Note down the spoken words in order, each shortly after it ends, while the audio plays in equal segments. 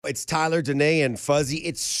It's Tyler, Danae, and Fuzzy.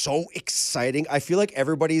 It's so exciting. I feel like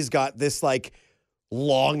everybody's got this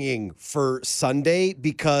longing for Sunday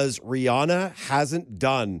because Rihanna hasn't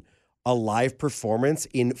done a live performance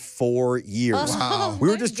in 4 years. Wow. We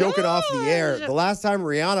were just joking off the air. The last time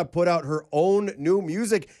Rihanna put out her own new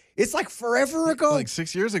music, it's forever ago.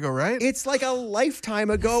 6 years ago, right? It's a lifetime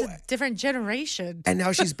ago. It's a different generation. And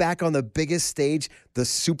now she's back on the biggest stage, the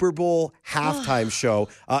Super Bowl halftime show.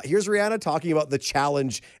 Here's Rihanna talking about the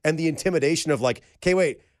challenge and the intimidation of okay,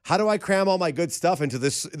 wait, how do I cram all my good stuff into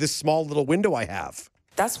this small little window I have?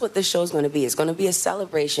 That's what this show is going to be. It's going to be a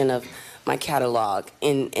celebration of my catalog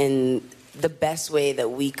in the best way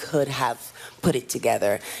that we could have put it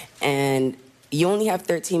together. And you only have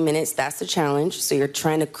 13 minutes. That's the challenge. So you're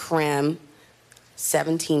trying to cram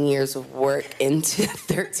 17 years of work into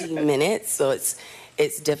 13 minutes. So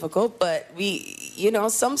it's difficult. But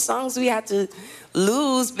some songs we had to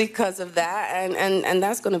lose because of that. And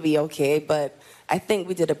that's going to be okay. But I think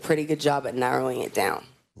we did a pretty good job at narrowing it down.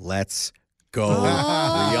 Let's go.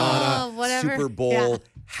 Rihanna, whatever. Super Bowl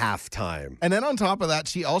halftime. And then on top of that,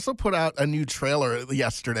 she also put out a new trailer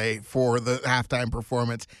yesterday for the halftime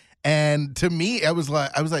performance. And to me, I was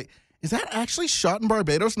like, is that actually shot in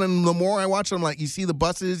Barbados? And then the more I watch it, I'm like, you see the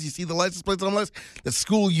buses, you see the license plates on the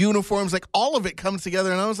school uniforms, all of it comes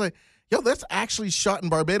together. And I was like, yo, that's actually shot in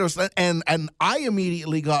Barbados. And I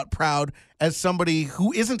immediately got proud as somebody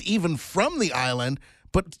who isn't even from the island,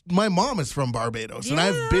 but my mom is from Barbados, and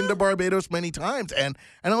I've been to Barbados many times, and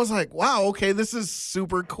I was like, wow, okay, this is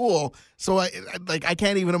super cool. So I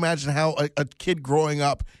can't even imagine how a kid growing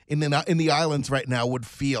up in the islands right now would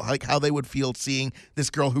feel, how they would feel seeing this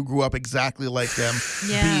girl who grew up exactly like them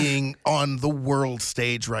being on the world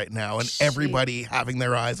stage right now, and everybody having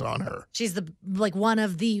their eyes on her. She's one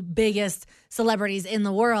of the biggest celebrities in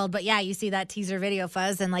the world. But you see that teaser video,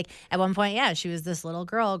 Fuzz, and at one point, she was this little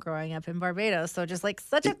girl growing up in Barbados. So just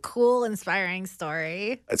such a cool, inspiring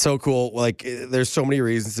story. It's so cool. There's so many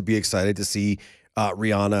reasons to be excited to see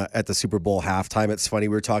Rihanna at the Super Bowl halftime. It's funny,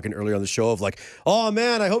 we were talking earlier on the show of oh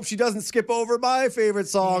man, I hope she doesn't skip over my favorite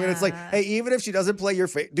song. And it's hey, even if she doesn't play your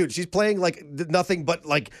favorite, dude, she's playing nothing but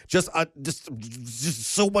just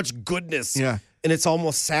so much goodness. Yeah. And it's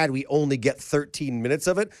almost sad we only get 13 minutes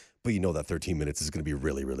of it. But that 13 minutes is going to be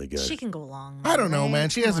really, really good. She can go long. I don't know, man.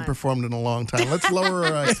 She hasn't performed in a long time. Let's lower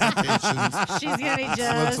her expectations. She's going to be just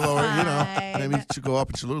Let's lower, fine. maybe she'll go up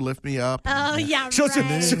and she'll lift me up. Oh, yeah, She'll right.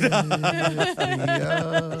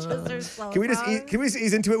 Can we just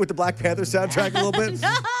ease into it with the Black Panther soundtrack a little bit?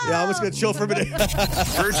 No. Yeah, I'm just going to chill for a minute.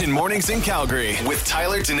 Virgin Mornings in Calgary with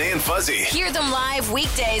Tyler, Danae, and Fuzzy. Hear them live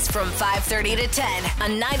weekdays from 5:30 to 10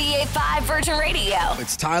 on 98.5 Virgin Radio.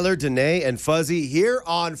 It's Tyler, Danae, and Fuzzy here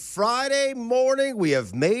on Friday morning. We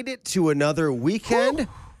have made it to another weekend. Woo.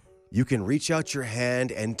 You can reach out your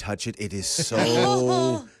hand and touch it. It is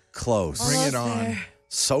so close. Bring it on.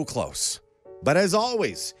 So close. But as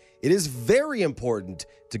always, it is very important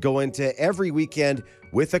to go into every weekend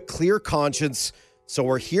with a clear conscience. So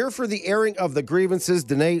we're here for the airing of the grievances.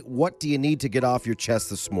 Danae, what do you need to get off your chest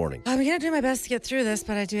this morning? I'm going to do my best to get through this,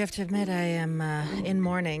 but I do have to admit I am in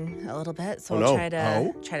mourning a little bit. So I'll try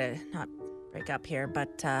to not break up here.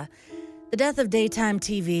 But the death of daytime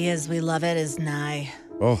TV, as we love it, is nigh.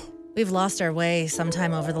 Oh. We've lost our way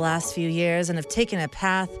sometime over the last few years and have taken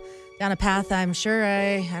down a path I'm sure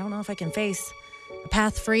I don't know if I can face. A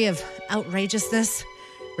path free of outrageousness,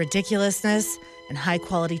 ridiculousness, and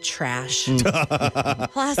high-quality trash.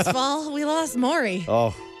 Last fall, we lost Maury.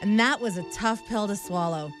 Oh. And that was a tough pill to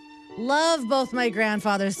swallow. Love both my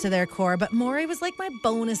grandfathers to their core, but Maury was like my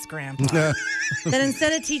bonus grandpa. Then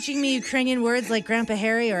instead of teaching me Ukrainian words like Grandpa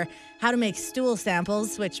Harry or how to make stool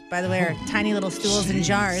samples, which, by the way, are tiny little stools in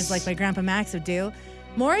jars like my Grandpa Max would do,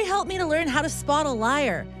 Maury helped me to learn how to spot a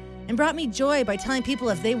liar and brought me joy by telling people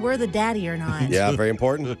if they were the daddy or not. Yeah, very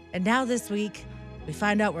important. And now this week, we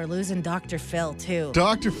find out we're losing Dr. Phil, too.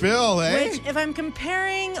 Dr. Phil, eh? Which, if I'm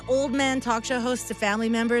comparing old man talk show hosts to family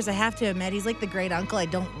members, I have to admit he's like the great uncle I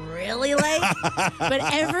don't really like. But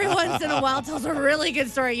every once in a while tells a really good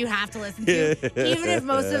story you have to listen to, even if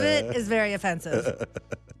most of it is very offensive.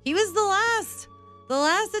 He was the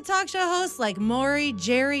last of talk show hosts like Maury,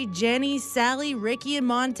 Jerry, Jenny, Sally, Ricky, and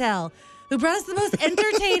Montel, who brought us the most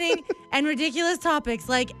entertaining and ridiculous topics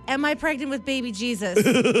like, am I pregnant with baby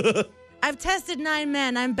Jesus? I've tested 9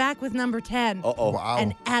 men. I'm back with number 10. Uh-oh. Wow.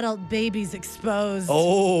 And adult babies exposed.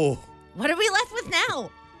 Oh. What are we left with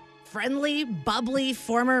now? Friendly, bubbly,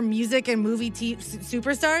 former music and movie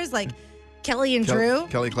superstars like Kelly and Drew.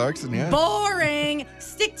 Kelly Clarkson, yeah. Boring.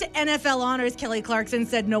 Stick to NFL honors, Kelly Clarkson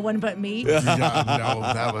said, no one but me. No,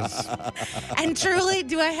 that was... And truly,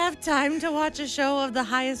 do I have time to watch a show of the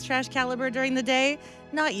highest trash caliber during the day?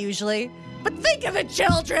 Not usually. But think of the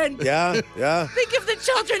children. Yeah. Think of the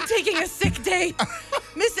children taking a sick day,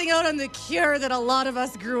 missing out on the cure that a lot of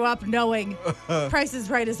us grew up knowing. Price is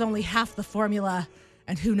Right is only half the formula,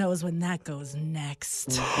 and who knows when that goes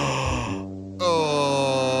next.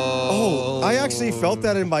 Oh, I actually felt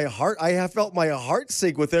that in my heart. I have felt my heart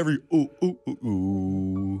sink with every ooh, ooh, ooh,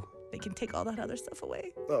 ooh. They can take all that other stuff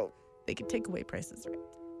away. Oh. They can take away Price is Right.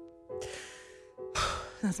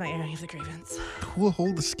 That's my airing of the grievance. Who will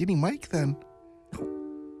hold the skinny mic then?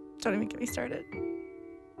 Don't even get me started.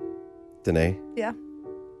 Danae, Yeah.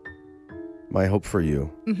 my hope for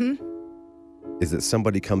you is that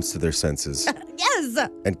somebody comes to their senses Yes.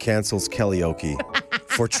 and cancels Kellyoke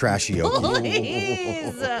for Trashyoke.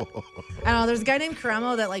 Please. I don't know. There's a guy named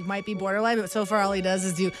Karamo that might be borderline, but so far all he does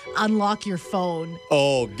is do unlock your phone.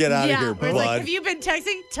 Oh, get out of here, where it's like, bud. have you been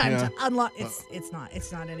texting? Time Yeah. to unlock. It's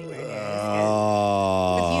not anywhere near.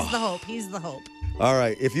 Oh. But he's the hope. He's the hope. All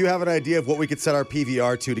right. If you have an idea of what we could set our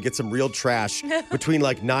PVR to get some real trash between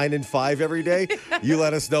 9 and 5 every day, you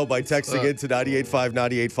let us know by texting in to 98.5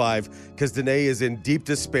 98.5 because Danae is in deep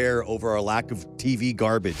despair over our lack of TV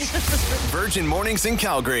garbage. Virgin Mornings in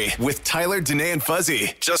Calgary with Tyler, Danae, and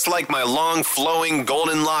Fuzzy. Just like my long, flowing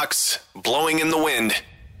golden locks blowing in the wind.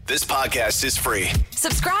 This podcast is free.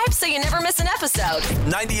 Subscribe so you never miss an episode.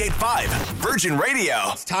 98.5 Virgin Radio.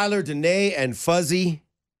 It's Tyler, Danae, and Fuzzy.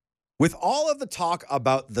 With all of the talk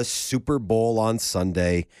about the Super Bowl on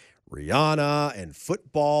Sunday, Rihanna and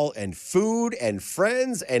football and food and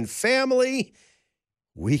friends and family,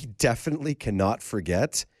 we definitely cannot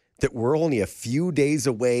forget that we're only a few days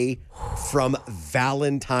away from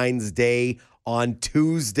Valentine's Day on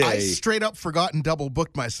Tuesday. I straight up forgot and double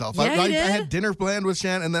booked myself. Yeah, I you did? had dinner planned with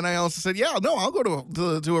Shan, and then I also said, I'll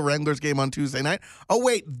go to a Wranglers game on Tuesday night. Oh,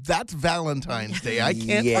 wait, that's Valentine's Day. I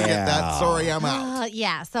can't forget that. Sorry, I'm out.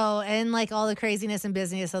 Yeah. So, and all the craziness and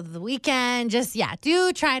busyness of the weekend,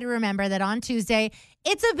 do try to remember that on Tuesday,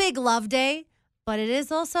 it's a big love day, but it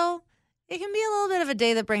is also, it can be a little bit of a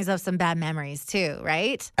day that brings up some bad memories too,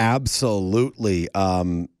 right? Absolutely.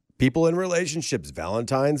 People in relationships,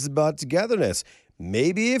 Valentine's is about togetherness.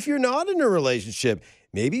 Maybe if you're not in a relationship,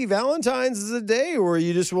 maybe Valentine's is a day where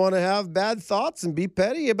you just want to have bad thoughts and be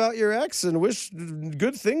petty about your ex and wish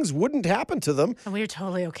good things wouldn't happen to them. And we're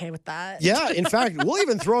totally okay with that. Yeah, in fact, we'll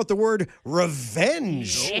even throw out the word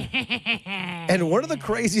revenge. And one of the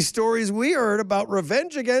crazy stories we heard about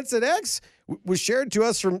revenge against an ex was shared to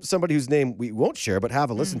us from somebody whose name we won't share, but have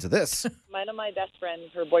a listen to this. One of my best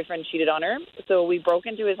friends, her boyfriend cheated on her. So we broke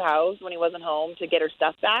into his house when he wasn't home to get her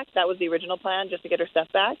stuff back. That was the original plan, just to get her stuff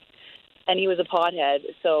back. And he was a pothead.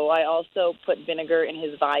 So I also put vinegar in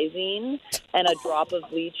his Visine and a drop of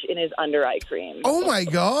bleach in his under eye cream. Oh, my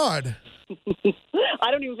God. I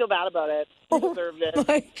don't even feel bad about it. He deserved it.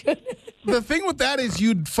 My goodness. The thing with that is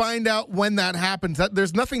you'd find out when that happens.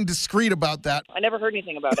 There's nothing discreet about that. I never heard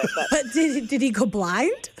anything about it. But But did he go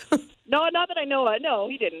blind? no, not that I know of. No,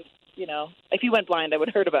 he didn't. If he went blind, I would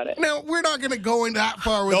have heard about it. Now, we're not going to go in that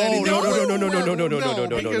far with No, anything. no.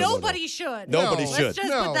 because- Nobody should. Nobody Let's should. just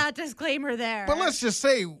No. put that disclaimer there. But let's just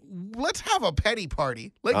say, let's have a petty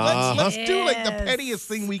party. Let's do the Yes. pettiest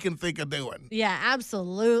thing we can think of doing. Yeah,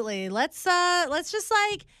 absolutely. Let's just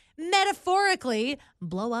metaphorically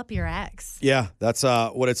blow up your ex. Yeah, that's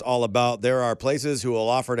what it's all about. There are places who will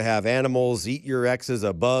offer to have animals eat your ex as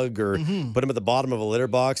a bug or put them at the bottom of a litter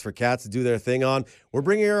box for cats to do their thing on. We're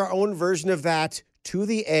bringing our own version of that to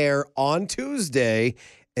the air on Tuesday,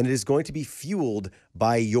 and it is going to be fueled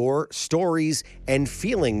by your stories and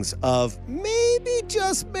feelings of maybe,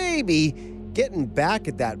 just maybe, getting back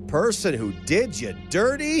at that person who did you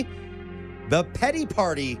dirty. The petty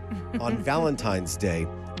party on Valentine's Day.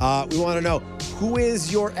 We want to know, who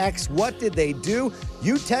is your ex? What did they do?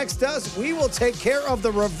 You text us. We will take care of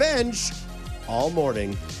the revenge all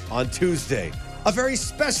morning on Tuesday. A very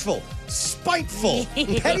special, spiteful,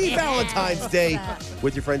 petty Valentine's Day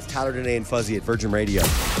with your friends Tyler, Danae, and Fuzzy at Virgin Radio.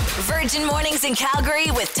 Virgin Mornings in Calgary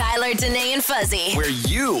with Tyler, Danae, and Fuzzy. Where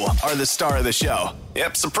you are the star of the show.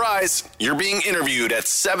 Yep, surprise. You're being interviewed at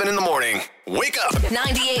 7 in the morning. Wake up.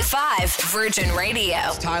 98.5 Virgin Radio.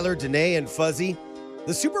 Tyler, Danae, and Fuzzy.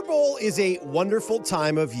 The Super Bowl is a wonderful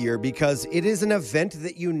time of year because it is an event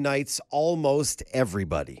that unites almost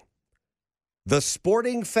everybody. The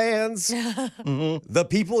sporting fans, the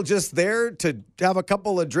people just there to have a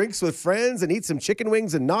couple of drinks with friends and eat some chicken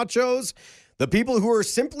wings and nachos, the people who are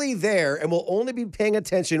simply there and will only be paying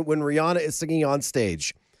attention when Rihanna is singing on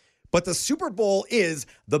stage. But the Super Bowl is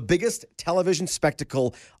the biggest television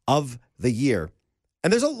spectacle of the year.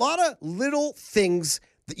 And there's a lot of little things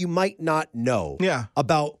that you might not know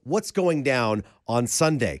about what's going down on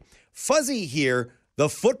Sunday. Fuzzy here, the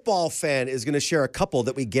football fan, is going to share a couple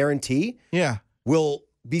that we guarantee will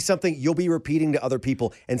be something you'll be repeating to other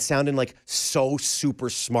people and sounding like so super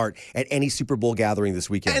smart at any Super Bowl gathering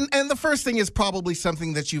this weekend. And the first thing is probably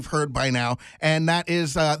something that you've heard by now, and that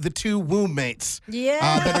is the two womb mates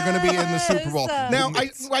that are going to be in the Super Bowl. Now,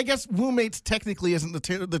 I guess womb mates technically isn't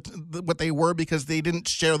what they were because they didn't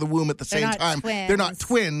share the womb at the same time. Twins. They're not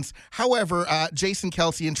twins. However, Jason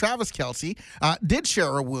Kelce and Travis Kelce did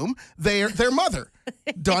share a womb. Their mother,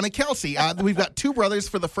 Donna Kelce. We've got two brothers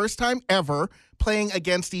for the first time ever playing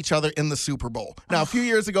against each other in the Super Bowl. Now, a few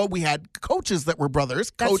years ago, we had coaches that were brothers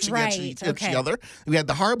coaching against each other. We had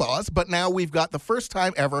the Harbaughs, but now we've got the first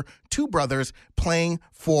time ever two brothers playing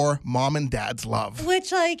for mom and dad's love.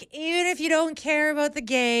 Which, like, even if you don't care about the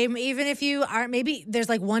game, even if you aren't, maybe there's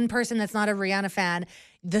like one person that's not a Rihanna fan,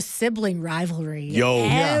 the sibling rivalry.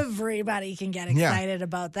 Everybody can get excited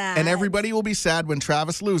about that. And everybody will be sad when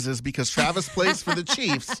Travis loses because Travis plays for the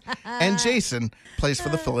Chiefs and Jason plays for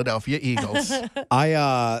the Philadelphia Eagles.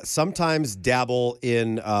 I sometimes dabble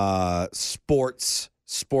in sports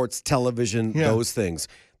television, those things.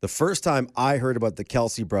 The first time I heard about the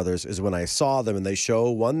Kelce brothers is when I saw them and they show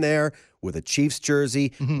one there with a Chiefs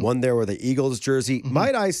jersey, one there with an Eagles jersey.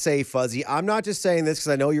 Might I say, Fuzzy, I'm not just saying this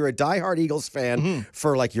because I know you're a diehard Eagles fan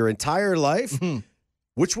for like your entire life.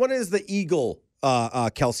 Which one is the Eagle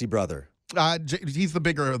Kelce brother? He's the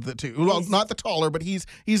bigger of the two. Well, not the taller, but he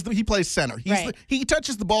plays center. He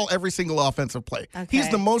touches the ball every single offensive play. He's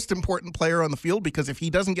the most important player on the field because if he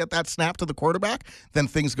doesn't get that snap to the quarterback, then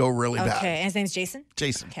things go really bad. Okay, and his name's Jason?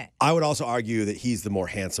 Jason. Okay. I would also argue that he's the more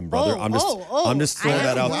handsome brother. I'm just throwing I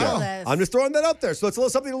that out know there. this. I'm just throwing that out there. So it's a little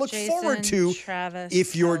something to look forward to Travis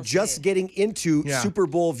if you're Kelce. just getting into Super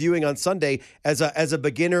Bowl viewing on Sunday as a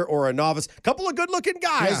beginner or a novice. Couple of good-looking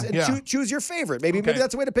guys, and choose your favorite. Maybe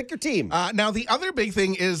that's a way to pick your team. Now the other big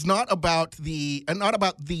thing is not about the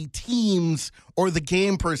teams or the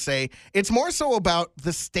game per se. It's more so about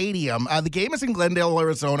the stadium. The game is in Glendale,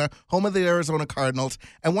 Arizona, home of the Arizona Cardinals.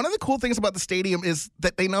 And one of the cool things about the stadium is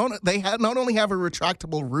that they not only have a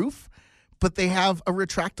retractable roof, but they have a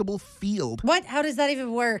retractable field. What? How does that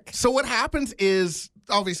even work? So what happens is,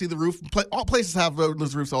 obviously, the roof. All places have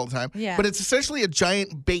those roofs all the time. Yeah. But it's essentially a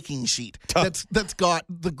giant baking sheet that's got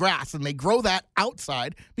the grass, and they grow that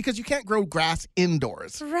outside because you can't grow grass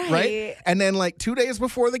indoors. Right. And then, like 2 days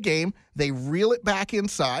before the game, they reel it back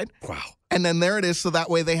inside. Wow. And then there it is, so that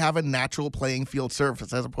way they have a natural playing field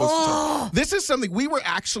surface as opposed to. This is something we were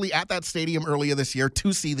actually at that stadium earlier this year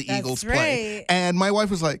to see the Eagles play, and my wife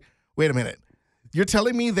was like, "Wait a minute. You're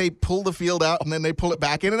telling me they pull the field out and then they pull it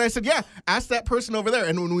back in?" And I said, "Yeah, ask that person over there."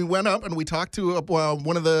 And when we went up and we talked to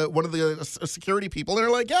one of the security people, and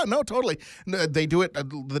they're like, "Yeah, no, totally." They do it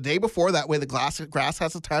the day before. That way, the grass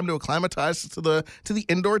has the time to acclimatize to the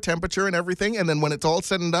indoor temperature and everything. And then when it's all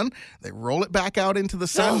said and done, they roll it back out into the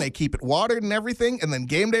sun. They keep it watered and everything. And then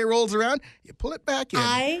game day rolls around, you pull it back in.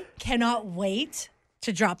 I cannot wait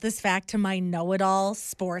to drop this fact to my know-it-all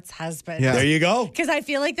sports husband. There you go. Because I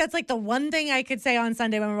feel like that's like the one thing I could say on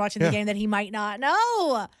Sunday when we're watching the game that he might not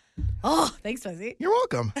know. Oh, thanks, Fuzzy. You're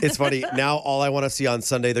welcome. It's funny. Now all I want to see on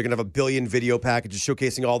Sunday, they're going to have a billion video packages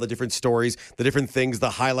showcasing all the different stories, the different things, the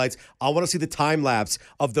highlights. I want to see the time lapse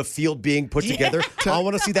of the field being put together. I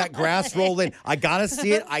want to see that grass roll in. I got to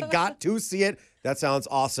see it. That sounds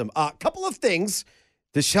awesome. A couple of things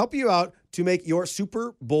to help you out to make your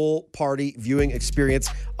Super Bowl party viewing experience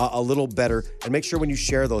a little better. And make sure when you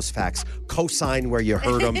share those facts, co-sign where you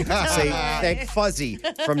heard them. Say, thank Fuzzy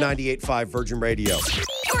from 98.5 Virgin Radio.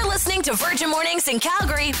 You're listening to Virgin Mornings in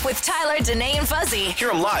Calgary with Tyler, Danae, and Fuzzy. Hear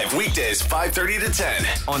them live weekdays 5:30 to 10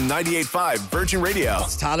 on 98.5 Virgin Radio.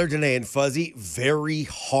 It's Tyler, Danae, and Fuzzy. Very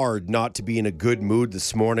hard not to be in a good mood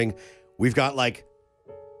this morning. We've got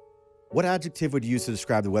what adjective would you use to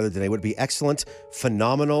describe the weather today? Would it be excellent,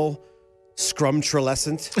 phenomenal,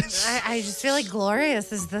 scrumtrelescent? I just feel like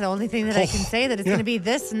glorious is the only thing that I can say, that it's going to be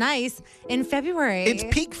this nice in February. It's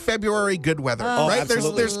peak February good weather, right?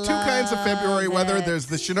 There's two kinds of February weather. There's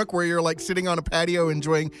the Chinook where you're like sitting on a patio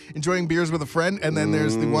enjoying beers with a friend, and then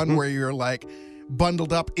there's the one where you're like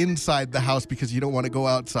bundled up inside the house because you don't want to go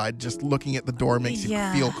outside. Just looking at the door makes you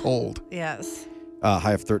feel cold. Yes.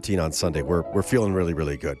 High of 13 on Sunday. We're feeling really,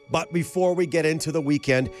 really good. But before we get into the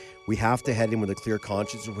weekend, we have to head in with a clear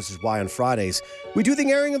conscience, which is why on Fridays we do the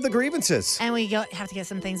airing of the grievances. And we have to get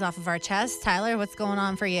some things off of our chest. Tyler, what's going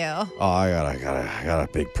on for you? Oh, I got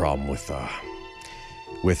a big problem with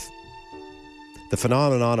the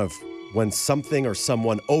phenomenon of when something or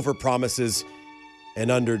someone overpromises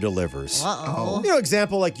and underdelivers. Uh-oh. You know,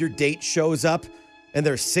 example, like your date shows up and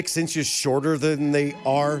they're 6 inches shorter than they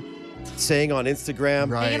are saying on Instagram.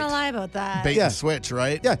 Right. Are you gonna lie about that? Bait Yeah. and switch,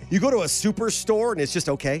 right? Yeah, you go to a superstore and it's just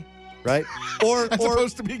okay, right? Or As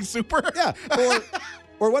opposed to being super. yeah,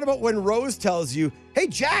 or what about when Rose tells you, "Hey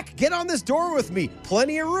Jack, get on this door with me.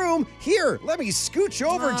 Plenty of room. Here, let me scooch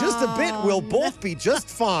over just a bit. We'll both be just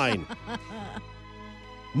fine."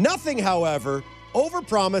 Nothing, however,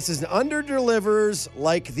 overpromises and underdelivers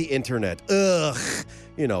like the internet. Ugh.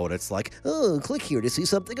 You know what it's like. Oh, click here to see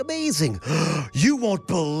something amazing. You won't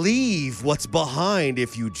believe what's behind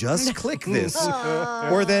if you just click this.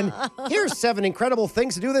 Or then, here's 7 incredible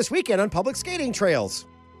things to do this weekend on public skating trails.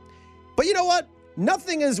 But you know what?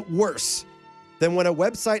 Nothing is worse than when a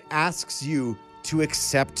website asks you to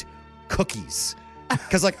accept cookies.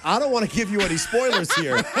 Because, like, I don't want to give you any spoilers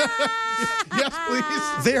here. Yes,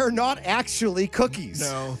 please. They are not actually cookies.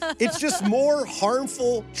 No. It's just more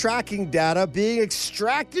harmful tracking data being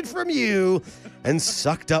extracted from you and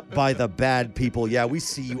sucked up by the bad people. Yeah, we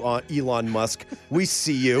see you, Elon Musk. We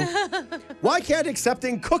see you. Why can't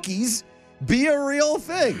accepting cookies be a real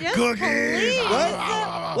thing? Yes, Cookies. please.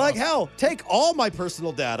 Right? Like, hell, take all my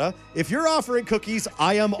personal data. If you're offering cookies,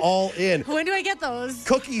 I am all in. When do I get those?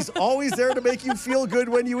 Cookies always there to make you feel good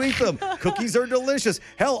when you eat them. Cookies are delicious.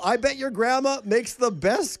 Hell, I bet your grandma makes the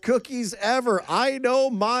best cookies ever. I know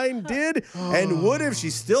mine did and would if she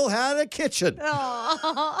still had a kitchen.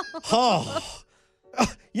 Oh.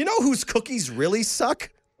 You know whose cookies really suck?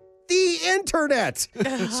 The internet.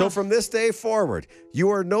 So from this day forward, you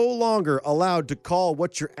are no longer allowed to call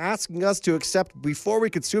what you're asking us to accept before we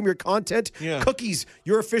consume your content cookies.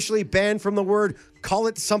 You're officially banned from the word. Call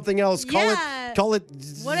it something else. Call it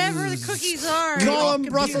Whatever the cookies are. Call them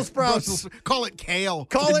Brussels sprouts. Call it kale.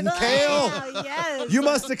 Call it kale. Oh, yes. You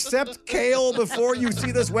must accept kale before you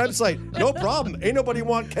see this website. No problem. Ain't nobody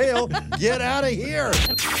want kale. Get out of here.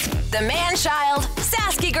 The man-child,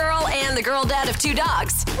 Sasky girl, and the girl dad of 2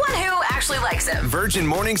 dogs. One who actually likes him. Virgin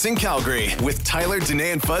Mornings in Calgary with Tyler,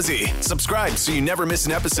 Danae, and Fuzzy. Subscribe so you never miss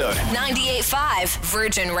an episode. 98.5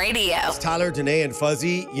 Virgin Radio. Tyler, Danae, and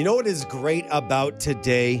Fuzzy. You know what is great about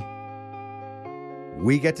today?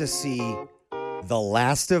 We get to see The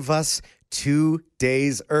Last of Us 2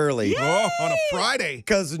 days early. Oh, on a Friday.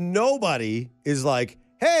 Because nobody is like,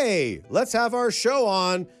 hey, let's have our show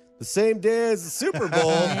on the same day as the Super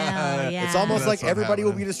Bowl. Yeah. It's almost That's like not everybody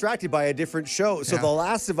will happening. be distracted by a different show. So Yeah. The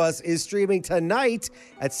Last of Us is streaming tonight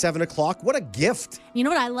at 7 o'clock. What a gift. You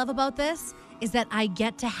know what I love about this? Is that I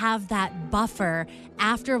get to have that buffer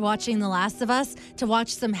after watching The Last of Us to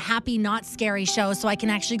watch some happy, not scary shows so I can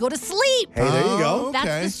actually go to sleep. Hey, there you go. Oh. That's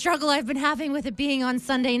Okay. the struggle I've been having with it being on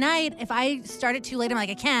Sunday night. If I start it too late, I'm like,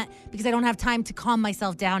 I can't because I don't have time to calm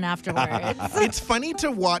myself down afterwards. It's funny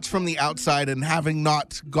to watch from the outside and having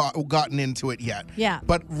not gotten into it yet. Yeah.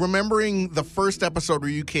 But remembering the first episode where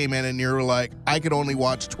you came in and you were like, I could only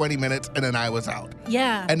watch 20 minutes and then I was out.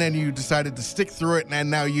 Yeah. And then you decided to stick through it, and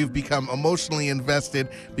now you've become emotionally invested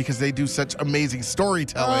because they do such amazing storytelling.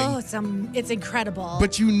 Oh, it's incredible.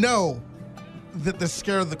 But you know that the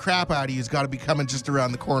scare the crap out of you has got to be coming just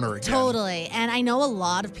around the corner again. Totally. And I know a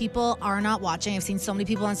lot of people are not watching. I've seen so many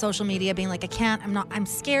people on social media being like, I can't, I'm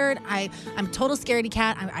scared. I'm total scaredy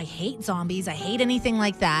cat. I hate zombies. I hate anything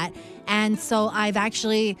like that. And so I'm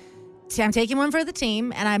taking one for the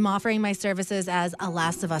team, and I'm offering my services as a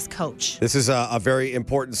Last of Us coach. This is a very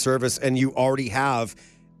important service, and you already have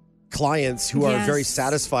clients who are Yes. very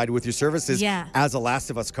satisfied with your services Yeah. as a Last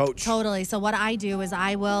of Us coach. Totally. So what I do is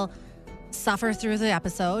I will suffer through the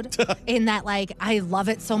episode in that, like, I love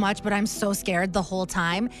it so much, but I'm so scared the whole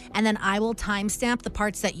time. And then I will timestamp the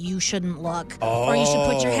parts that you shouldn't look. Or you should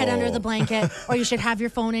put your head under the blanket, or you should have your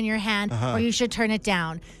phone in your hand, or you should turn it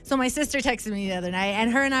down. So my sister texted me the other night,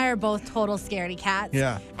 and her and I are both total scaredy cats.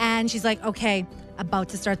 Yeah. And she's like, okay, about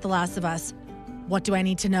to start The Last of Us. What do I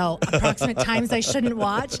need to know? Approximate times I shouldn't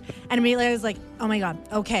watch. And immediately I was like, oh my God,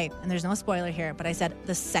 okay. And there's no spoiler here, but I said,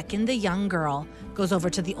 the second the young girl goes over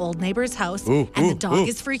to the old neighbor's house and the dog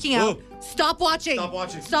is freaking out, stop watching. Stop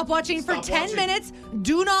watching. Stop watching for Stop 10 watching. minutes.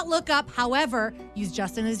 Do not look up. However, use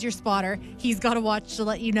Justin as your spotter. He's got to watch to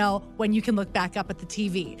let you know when you can look back up at the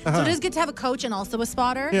TV. So it is good to have a coach and also a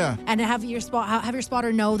spotter. Yeah. And have your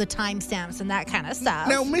spotter know the timestamps and that kind of stuff.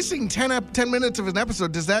 Now, missing 10 minutes of an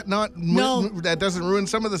episode, does that not... No. That doesn't ruin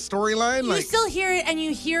some of the storyline? You still hear it, and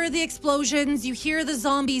you hear the explosions, you hear the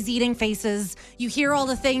zombies eating faces, you hear all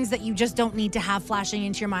the things that you just don't need to have flashing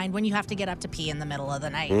into your mind when you have to get up to pee in the middle of the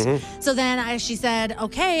night. So So then she said,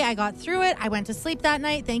 okay, I got through it. I went to sleep that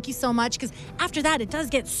night. Thank you so much. Because after that, it does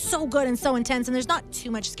get so good and so intense, and there's not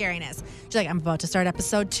too much scariness. She's like, I'm about to start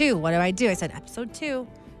episode 2. What do? I said, episode 2.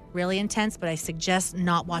 Really intense, but I suggest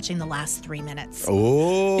not watching the last 3 minutes.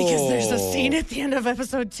 Oh. Because there's a scene at the end of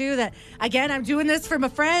episode 2 that, again, I'm doing this for my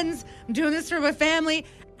friends. I'm doing this for my family.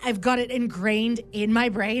 I've got it ingrained in my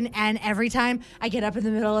brain, and every time I get up in the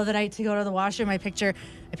middle of the night to go to the washroom, I picture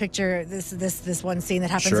this one scene that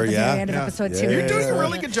happens at the very end of episode 2. You're doing a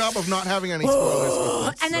really good job of not having any spoilers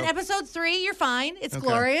with this. And then episode 3, you're fine. It's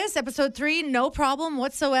glorious. Episode 3, no problem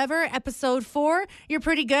whatsoever. Episode 4, you're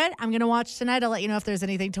pretty good. I'm going to watch tonight. I'll let you know if there's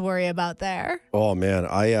anything to worry about there. Oh, man.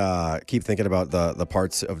 I keep thinking about the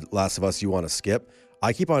parts of Last of Us you want to skip.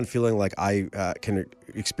 I keep on feeling like I can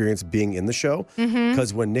experience being in the show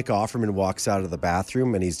because when Nick Offerman walks out of the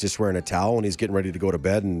bathroom and he's just wearing a towel and he's getting ready to go to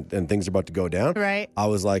bed and things are about to go down, right? I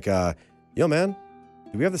was like, yo, man,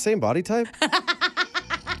 do we have the same body type?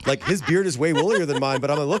 Like, his beard is way woollier than mine, but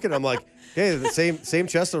I'm looking, I'm like, okay, the same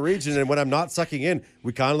chestal region, and when I'm not sucking in,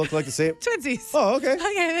 we kind of look like the same. Twinsies. Oh, okay. Okay,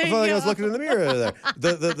 there I you felt like go. I was looking in the mirror there.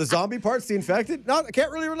 The zombie parts, the infected, I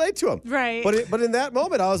can't really relate to him. Right. But in that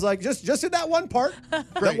moment, I was like, just in that one part,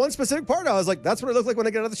 that one specific part, I was like, that's what it looked like when I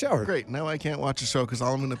get out of the shower. Great. Now I can't watch a show because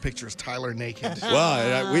all I'm going to picture is Tyler naked.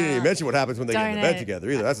 Well, we didn't even mention what happens when they get Darn into bed it. together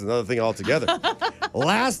either. That's another thing altogether.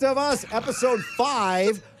 Last of Us, episode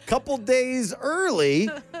 5, couple days early.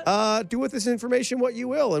 Do with this information what you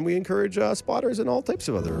will, and we encourage spotters and all types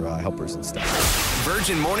of other helpers and stuff.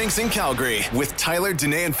 Virgin Mornings in Calgary with Tyler,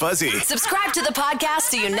 Danae, and Fuzzy. Subscribe to the podcast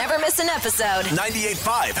so you never miss an episode.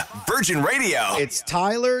 98.5 Virgin Radio. It's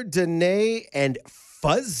Tyler, Danae, and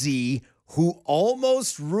Fuzzy, who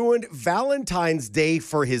almost ruined Valentine's Day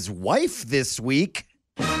for his wife this week.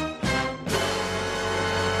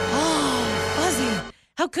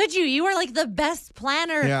 How could you? You are like the best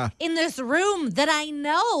planner in this room that I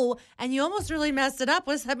know, and you almost really messed it up.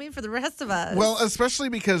 What does that mean for the rest of us? Well, especially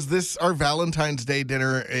because our Valentine's Day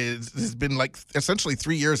dinner has been like essentially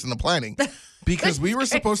 3 years in the planning. Because we were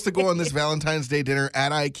supposed to go on this Valentine's Day dinner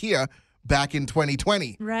at IKEA back in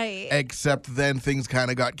 2020. Right. Except then things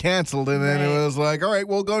kind of got canceled, and then it was like, all right,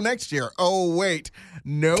 we'll go next year. Oh, wait.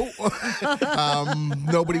 No.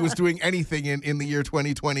 Nobody was doing anything in the year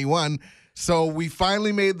 2021. So we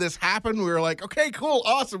finally made this happen. We were like, okay, cool,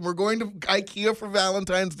 awesome. We're going to IKEA for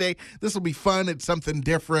Valentine's Day. This will be fun. It's something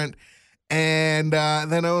different. And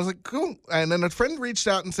then I was like, cool. And then a friend reached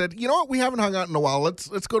out and said, you know what? We haven't hung out in a while. Let's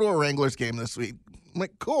go to a Wranglers game this week. I'm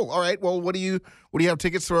like, cool. All right. Well, what do you have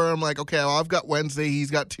tickets for? I'm like, okay, well, I've got Wednesday.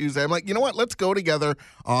 He's got Tuesday. I'm like, you know what? Let's go together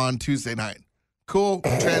on Tuesday night. Cool.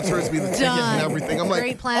 Transfers me the ticket and everything. I'm like,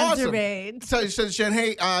 great plans awesome. are made. So she said, Shan,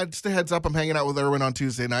 hey, just a heads up, I'm hanging out with Erwin on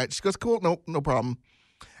Tuesday night. She goes, cool, no problem.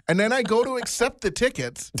 And then I go to accept the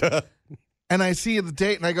tickets, and I see the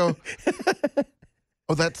date, and I go,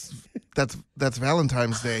 oh, that's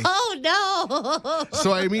Valentine's Day. Oh no!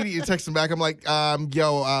 So I immediately text him back. I'm like,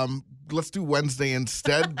 let's do Wednesday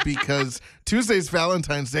instead because Tuesday's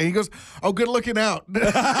Valentine's Day. He goes, oh, good looking out.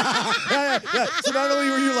 Yeah. So not only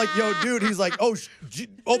were you like, yo, dude, he's like, oh,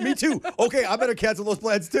 me too. Okay, I better cancel those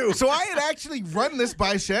plans too. So I had actually run this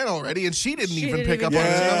by Shan already, and she didn't even pick up even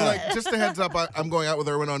on it. catch it. I'm like, just a heads up, I'm going out with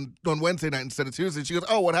Erwin on Wednesday night instead of Tuesday. She goes,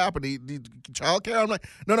 oh, what happened? Childcare? I'm like,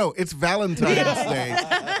 no, it's Valentine's Day.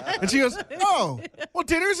 And she goes, oh, well,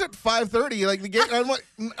 dinner's at 5:30. Like the game. I'm like,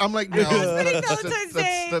 no, Valentine's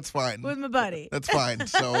Day that's fine. with my buddy. That's fine.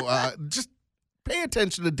 So just pay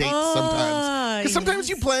attention to dates sometimes. Because sometimes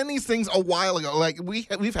you plan these things a while ago. Like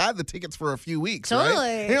we've had the tickets for a few weeks, Totally.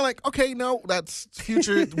 right? And you're like, okay, no, that's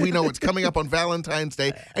future. We know it's coming up on Valentine's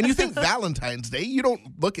Day. And you think Valentine's Day, you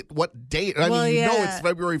don't look at what date. I mean, you know it's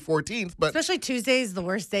February 14th, but Especially Tuesday is the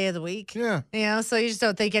worst day of the week. Yeah. You know, so you just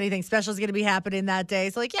don't think anything special is going to be happening that day.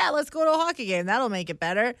 So like, yeah, let's go to a hockey game. That'll make it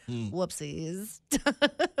better. Whoopsies.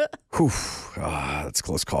 Whew. That's a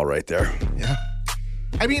close call right there. yeah.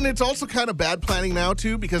 I mean, it's also kind of bad planning now,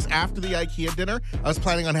 too, because after the IKEA dinner, I was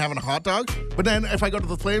planning on having a hot dog. But then if I go to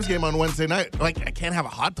the Flames game on Wednesday night, like, I can't have a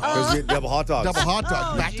hot dog. Because you double hot dogs. Double hot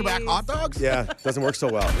dog. Oh, Back-to-back geez. hot dogs? Yeah, doesn't work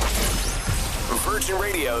so well. Virgin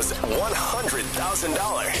Radio's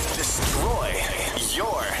 $100,000. Destroy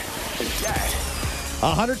your debt.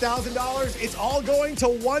 $100,000. It's all going to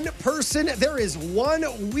one person. There is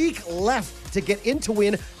 1 week left to get in to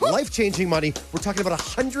win life-changing money. We're talking about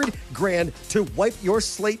 $100,000 to wipe your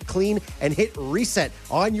slate clean and hit reset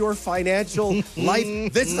on your financial life.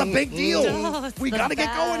 This is a big deal. Oh, We the got to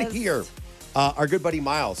get going best. here. Our good buddy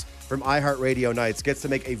Miles from iHeartRadio Nights gets to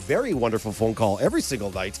make a very wonderful phone call every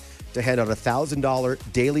single night to hand out a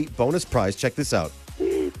 $1,000 daily bonus prize. Check this out.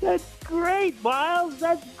 That's great, Miles.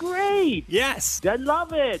 That's great. Yes. I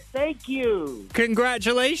love it. Thank you.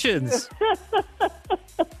 Congratulations.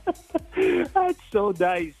 That's so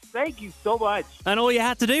nice. Thank you so much. And all you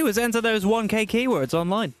had to do was enter those 1K keywords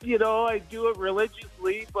online. You know, I do it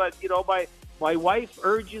religiously, but, you know, my wife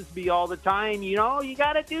urges me all the time, you know, you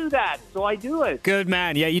got to do that. So I do it. Good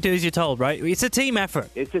man. Yeah, you do as you're told, right? It's a team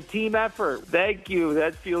effort. It's a team effort. Thank you.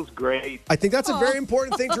 That feels great. I think that's a very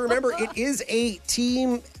important thing to remember. It is a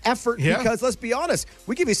team effort because, let's be honest,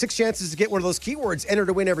 we give you 6 chances to get one of those keywords, enter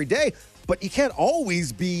to win every day. But you can't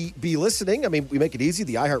always be listening. I mean, we make it easy.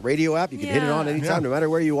 The iHeartRadio app, you can hit it on anytime, no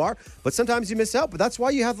matter where you are. But sometimes you miss out. But that's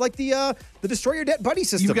why you have like the Destroy Your Debt Buddy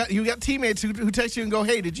system. You got teammates who text you and go,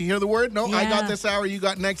 hey, did you hear the word? No, I got this hour, you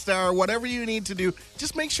got next hour. Whatever you need to do,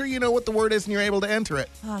 just make sure you know what the word is and you're able to enter it.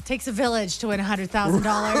 Oh, it takes a village to win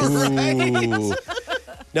 $100,000.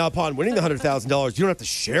 Now, upon winning the $100,000, you don't have to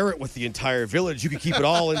share it with the entire village. You can keep it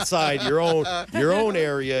all inside your own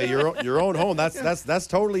area, your own home. That's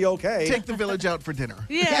totally okay. Take the village out for dinner.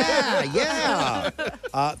 Yeah.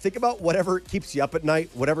 Think about whatever keeps you up at night,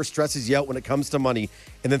 whatever stresses you out when it comes to money,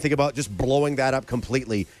 and then think about just blowing that up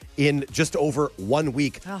completely in just over 1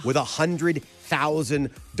 week with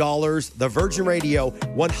 $100,000. The Virgin Radio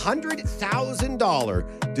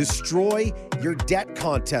 $100,000 Destroy Your Debt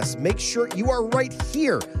contest. Make sure you are right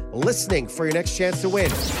here listening for your next chance to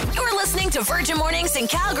win. You're listening to Virgin Mornings in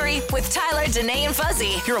Calgary with Tyler, Danae, and Fuzzy.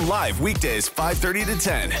 Hear them live weekdays 5:30 to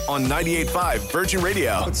 10 on 98.5 Virgin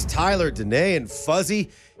Radio. It's Tyler, Danae, and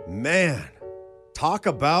Fuzzy. Man, talk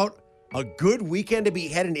about a good weekend to be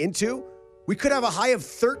heading into. We could have a high of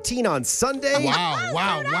 13 on Sunday.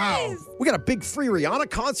 Wow. We got a big free Rihanna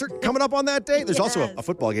concert coming up on that day. There's also a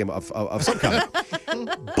football game of some kind.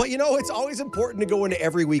 But, you know, it's always important to go into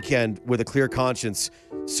every weekend with a clear conscience.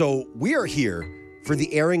 So we are here for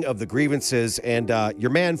the airing of the grievances, and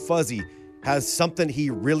your man Fuzzy has something he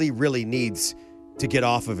really, really needs to get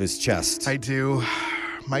off of his chest. I do.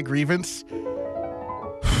 My grievance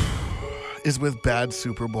is with bad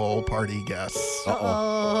Super Bowl party guests.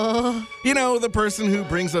 Uh-oh. You know, the person who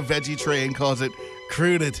brings a veggie tray and calls it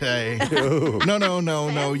crudité.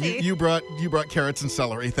 No. You brought carrots and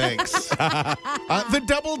celery. Thanks. The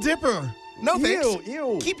double dipper. No thanks.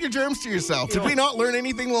 Ew. Keep your germs to yourself. Did we not learn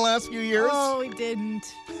anything in the last few years? Oh, we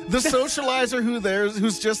didn't. The socializer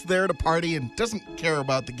who's just there to party and doesn't care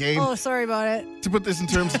about the game. Oh, sorry about it. To put this in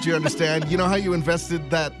terms that you understand, you know how you invested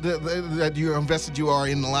that you are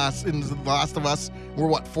in the Last of Us. We're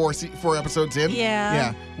what, four episodes in?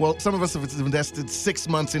 Yeah. Well, some of us have invested 6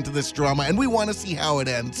 months into this drama, and we want to see how it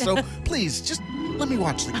ends. So please, just let me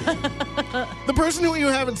watch the game. The person who you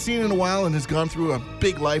haven't seen in a while and has gone through a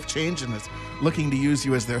big life change and is looking to use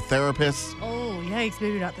you as their therapist. Oh, yikes,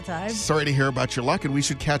 maybe not the time. Sorry to hear about your luck, and we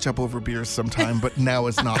should catch up over beers sometime, but now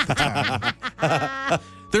is not the time.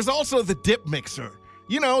 There's also the dip mixer.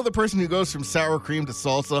 You know, the person who goes from sour cream to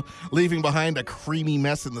salsa, leaving behind a creamy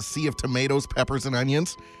mess in the sea of tomatoes, peppers, and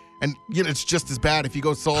onions. And, you know, it's just as bad if you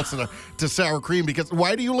go salsa to sour cream, because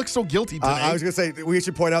why do you look so guilty today? I was going to say, we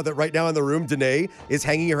should point out that right now in the room, Danae is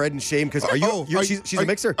hanging her head in shame because she's a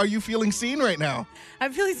mixer. Are you feeling seen right now?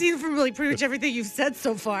 I'm feeling seen from like pretty much everything you've said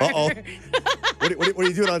so far. Uh-oh. What are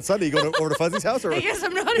you doing on Sunday? You going over to Fuzzy's house? Or? I guess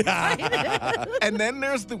I'm not invited. And then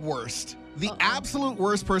there's the worst. The absolute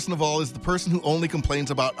worst person of all is the person who only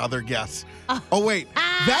complains about other guests. Oh, wait.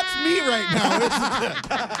 That's me right now, isn't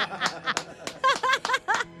it?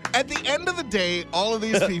 At the end of the day, all of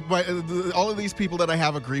these people that I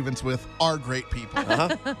have a grievance with are great people.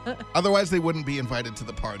 Otherwise, they wouldn't be invited to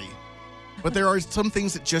the party. But there are some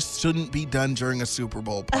things that just shouldn't be done during a Super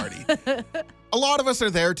Bowl party. A lot of us are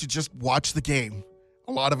there to just watch the game.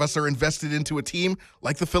 A lot of us are invested into a team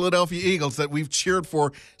like the Philadelphia Eagles that we've cheered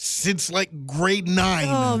for since like grade 9.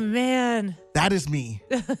 Oh, man. That is me.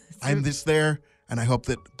 I'm this there. And I hope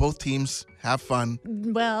that both teams have fun.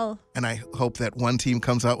 Well. And I hope that one team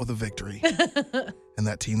comes out with a victory. And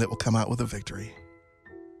that team that will come out with a victory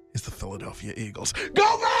is the Philadelphia Eagles.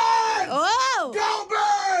 Go Birds! Oh! Go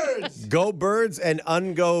Birds! Go Birds and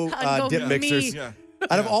ungo dip mixers. Yeah.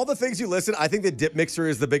 Out of all the things you listen, I think the dip mixer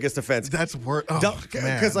is the biggest offense. That's worse.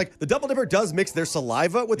 Because like the double dipper does mix their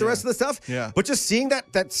saliva with the rest of the stuff. Yeah. But just seeing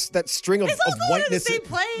that string of whiteness. In the same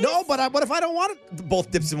place. No, but what if I don't want both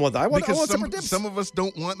dips in one? I want separate dips. Some of us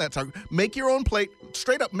don't want that. Make your own plate.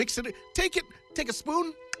 Straight up, mix it. Take a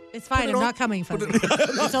spoon. It's fine. I'm not coming, Fuzzy.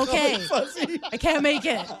 It's okay. I can't make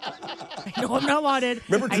it. I know I'm not wanted.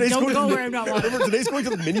 Remember, I today's don't going go to where I'm not wanted. Remember, today's going to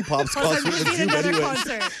the Mini Pops Plus, I'm concert going with to see Zoom another anyways.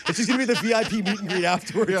 concert. And she's going to be the VIP meet and greet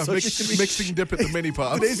afterwards. Yeah, So she's gonna be- mixing dip at the mini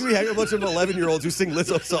pops. Today's going to be hanging with a bunch of 11-year-olds who sing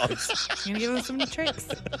Lizzo songs. I'm going to give them some tricks.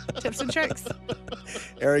 Tips and tricks.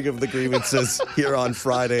 Airing of the grievances here on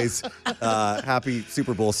Fridays. Happy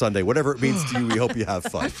Super Bowl Sunday. Whatever it means to you, we hope you have I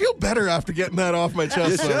fun. feel better after getting that off my You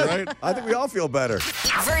chest, should. though, right? I think we all feel better.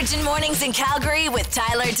 Virgin Mornings in Calgary with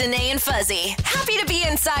Tyler, Danae, and Fuzzy. Happy to be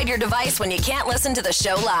inside your device when you can't listen to the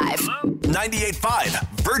show live.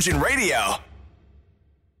 98.5 Virgin Radio.